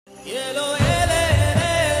LIC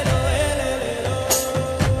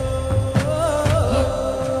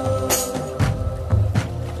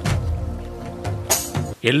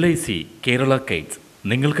Kerala Kites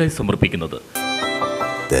നിങ്ങൾക്കായി സമർപ്പിക്കുന്നത്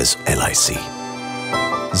There's LIC.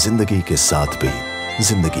 जिंदगी के साथ भी,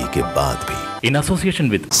 जिंदगी के बाद भी. in association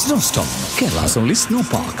with Snowstorm, Kerala's only snow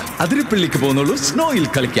park. അതിരപ്പള്ളിക്ക് പോകുന്നുള്ളൂ, സ്നോയിൽ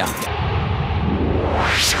കളിക്കാം.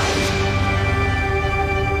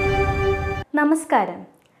 നമസ്കാരം.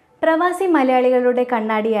 പ്രവാസി മലയാളികളുടെ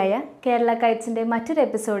കണ്ണാടിയായ കേരള കൈറ്റ്സിൻ്റെ മറ്റൊരു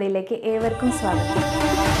എപ്പിസോഡിലേക്ക് ഏവർക്കും സ്വാഗതം.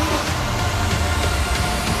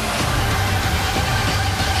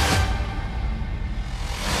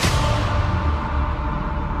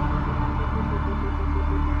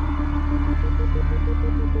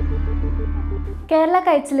 കേരള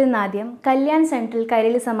കൈറ്റ്സിൽ നിന്നാദ്യം കല്യാൺ സെൻട്രൽ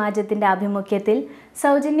കൈരളി സമാജത്തിൻ്റെ ആഭിമുഖ്യത്തിൽ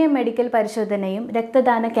സൗജന്യ മെഡിക്കൽ പരിശോധനയും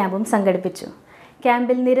രക്തദാന ക്യാമ്പും സംഘടിപ്പിച്ചു.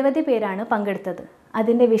 ക്യാമ്പിൽ നിരവധി പേരാണ് പങ്കെടുത്തത്.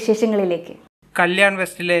 അതിൻ്റെ വിശേഷങ്ങളിലേക്ക്. കല്യാൺ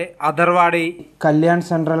വെസ്റ്റിലെ അദർവാടി കല്യാൺ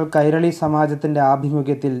സെൻട്രൽ കൈരളി സമാജത്തിൻ്റെ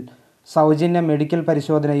ആഭിമുഖ്യത്തിൽ സൗജന്യ മെഡിക്കൽ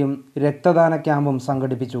പരിശോധനയും രക്തദാന ക്യാമ്പും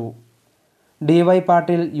സംഘടിപ്പിച്ചു. DY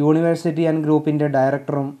പാട്ടീൽ യൂണിവേഴ്സിറ്റി ആൻഡ് ഗ്രൂപ്പിൻ്റെ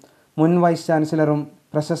ഡയറക്ടറും മുൻ വൈസ് ചാൻസലറും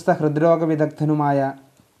പ്രശസ്ത ഹൃദ്രോഗ വിദഗ്ധനുമായ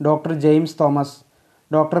doctor James Thomas,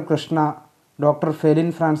 doctor Krishna, doctor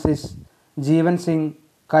feline Francis, ജീവൻ സിംഗ്,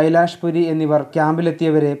 കൈലാഷ് പുരി എന്നിവർ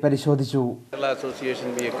ക്യാമ്പിലെത്തിയവരെ പരിശോധിച്ചു. Kerala Association,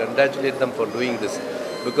 we congratulate them for doing this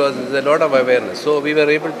because there is a lot of awareness. So we were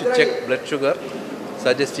able to check blood sugar,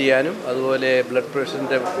 suggest ചെയ്യാനും അതുപോലെ blood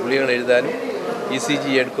പ്രഷറിൻ്റെ ഗുളികൾ എഴുതാനും ECG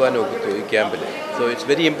എടുക്കുവാനും ഒക്കെ ഈ ക്യാമ്പിൽ. So it's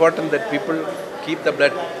very important that people keep the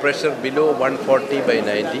blood pressure below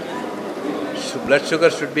 140/90. Blood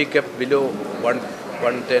sugar should be kept below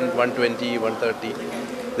 110, 120, 130.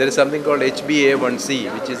 There is something called HbA1c,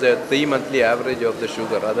 which is a 3-monthly average of the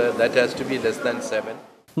sugar. That has to be less than 7.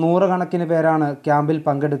 നൂറുകണക്കിന് പേരാണ് ക്യാമ്പിൽ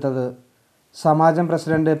പങ്കെടുത്തത്. സമാജം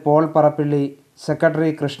president Paul Parappilly,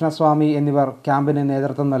 secretary Krishnaswamy എന്നിവർ ക്യാമ്പിന്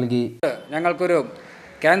നേതൃത്വം നൽകി. ഞങ്ങൾക്കൊരു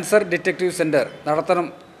cancer detective centre നടത്തണം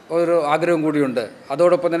ഒരു ആഗ്രഹം കൂടിയുണ്ട്.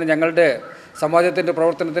 അതോടൊപ്പം തന്നെ ഞങ്ങളുടെ സമാജത്തിൻ്റെ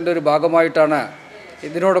പ്രവർത്തനത്തിൻ്റെ ഒരു ഭാഗമായിട്ടാണ്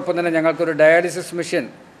ഇതിനോടൊപ്പം തന്നെ ഞങ്ങൾക്കൊരു ഡയാലിസിസ് മെഷീൻ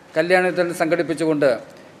കല്യാണത്തിൽ സംഘടിപ്പിച്ചുകൊണ്ട്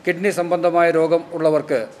കിഡ്നി സംബന്ധമായ രോഗം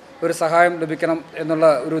ഉള്ളവർക്ക് ഒരു സഹായം ലഭിക്കണം എന്നുള്ള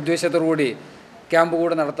ഒരു ഉദ്ദേശത്തോടുകൂടി ക്യാമ്പ്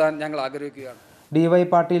കൂടെ നടത്താൻ ഞങ്ങൾ ആഗ്രഹിക്കുകയാണ്. DY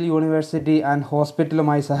പാട്ടീൽ യൂണിവേഴ്സിറ്റി ആൻഡ്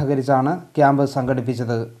ഹോസ്പിറ്റലുമായി സഹകരിച്ചാണ് ക്യാമ്പ്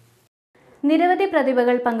സംഘടിപ്പിച്ചത്. നിരവധി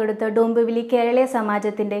പ്രതിഭകൾ പങ്കെടുത്ത ഡോംബിവിലി കേരളീയ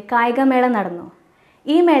സമാജത്തിൻ്റെ കായികമേള നടന്നു.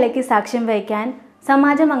 ഈ മേളയ്ക്ക് സാക്ഷ്യം വഹിക്കാൻ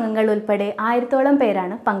സമാജം അംഗങ്ങൾ ഉൾപ്പെടെ 1000ഓളം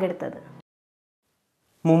പേരാണ് പങ്കെടുത്തത്.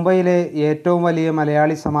 മുംബൈയിലെ ഏറ്റവും വലിയ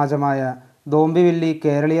മലയാളി സമാജമായ ഡോംബിവില്ലി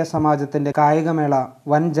കേരളീയ സമാജത്തിൻ്റെ കായികമേള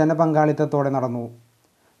വൻ ജനപങ്കാളിത്തത്തോടെ നടന്നു.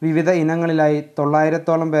 വിവിധ ഇനങ്ങളിലായി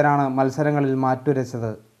 900ഓളം പേരാണ് മത്സരങ്ങളിൽ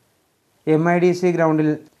മാറ്റുരച്ചത്. MIDC ഗ്രൗണ്ടിൽ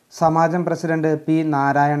സമാജം president P.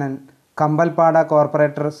 Narayanan, Kambalpada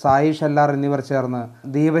corporator Sai ഷെല്ലാർ എന്നിവർ ചേർന്ന്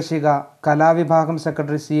ദീപശിഖ കലാവിഭാഗം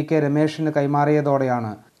സെക്രട്ടറി CK രമേഷിന്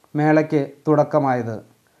കൈമാറിയതോടെയാണ് മേളയ്ക്ക് തുടക്കമായത്.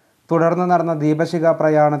 തുടർന്ന് നടന്ന ദീപശിഖ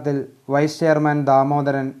പ്രയാണത്തിൽ vice chairman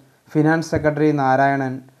Damodaran, finance secretary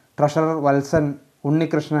Narayanan, treasurer Valsan,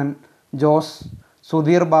 Unnikrishnan, Jose,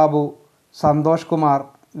 Sudheer Babu, Santhosh Kumar,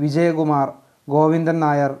 Vijayakumar, Govindan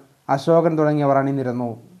Nair, Ashokan തുടങ്ങിയവർ അണിനിരന്നു.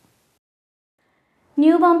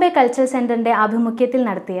 ന്യൂ ബോംബെ കൾച്ചർ സെൻറ്ററിൻ്റെ ആഭിമുഖ്യത്തിൽ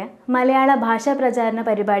നടത്തിയ മലയാള ഭാഷാ പ്രചാരണ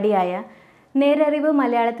പരിപാടിയായ നേരറിവ്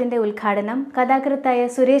മലയാളത്തിൻ്റെ ഉദ്ഘാടനം കഥാകൃത്തായ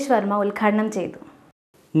സുരേഷ് വർമ്മ ഉദ്ഘാടനം ചെയ്തു.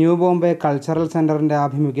 ന്യൂ ബോംബെ കൾച്ചറൽ സെൻറ്ററിൻ്റെ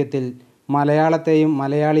ആഭിമുഖ്യത്തിൽ മലയാളത്തെയും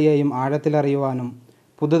മലയാളിയെയും ആഴത്തിലറിയുവാനും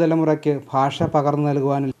പുതുതലമുറയ്ക്ക് ഭാഷ പകർന്നു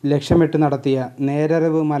നൽകുവാനും ലക്ഷ്യമിട്ട് നടത്തിയ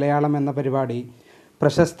നേരറിവ് മലയാളം എന്ന പരിപാടി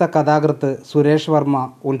പ്രശസ്ത കഥാകൃത്ത് സുരേഷ് വർമ്മ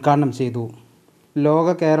ഉദ്ഘാടനം ചെയ്തു. ലോക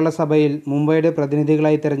കേരള സഭയിൽ മുംബൈയുടെ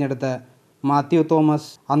പ്രതിനിധികളായി തിരഞ്ഞെടുത്ത മാത്യു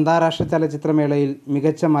തോമസ് അന്താരാഷ്ട്ര ചലച്ചിത്രമേളയിൽ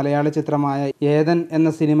മികച്ച മലയാള ചിത്രമായ ഏതൻ എന്ന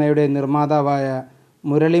സിനിമയുടെ നിർമ്മാതാവായ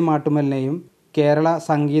മുരളി മാട്ടുമലിനെയും കേരള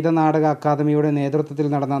സംഗീത നാടക അക്കാദമിയുടെ നേതൃത്വത്തിൽ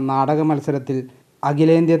നടന്ന നാടക മത്സരത്തിൽ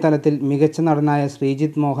അഖിലേന്ത്യാ തലത്തിൽ മികച്ച നടനായ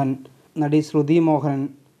ശ്രീജിത്ത് മോഹൻ, നടി ശ്രുതി മോഹൻ,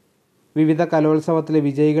 വിവിധ കലോത്സവത്തിലെ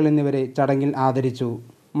വിജയികൾ എന്നിവരെ ചടങ്ങിൽ ആദരിച്ചു.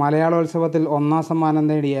 മലയാളോത്സവത്തിൽ 1ാം സമ്മാനം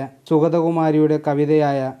നേടിയ സുഗതകുമാരിയുടെ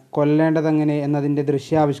കവിതയായ കൊല്ലേണ്ടതെങ്ങനെ എന്നതിൻ്റെ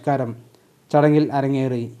ദൃശ്യാവിഷ്കാരം ചടങ്ങിൽ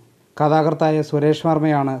അരങ്ങേറി. കഥാകൃത്തായ സുരേഷ്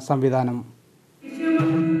വർമ്മയാണ് സംവിധാനം.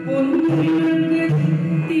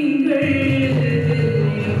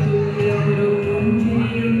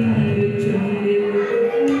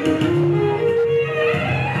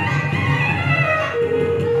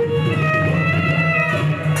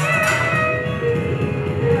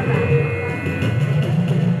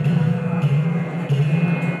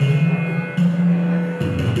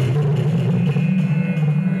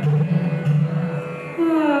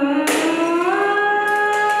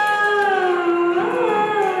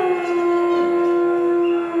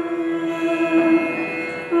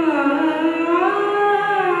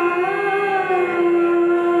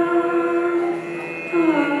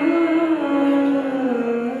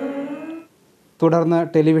 തുടർന്ന്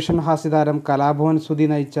ടെലിവിഷൻ ഹാസ്യതാരം കലാഭവൻ സുധി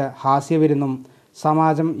നയിച്ച ഹാസ്യവിരുന്നും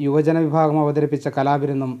സമാജം യുവജന വിഭാഗം അവതരിപ്പിച്ച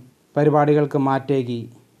കലാവിരുന്നും പരിപാടികൾക്ക് മാറ്റേകി.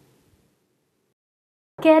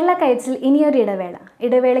 കേരള കൈറ്റ്സിൽ ഇനിയൊരു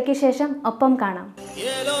ഇടവേളയ്ക്ക് ശേഷം ഒപ്പം കാണാം.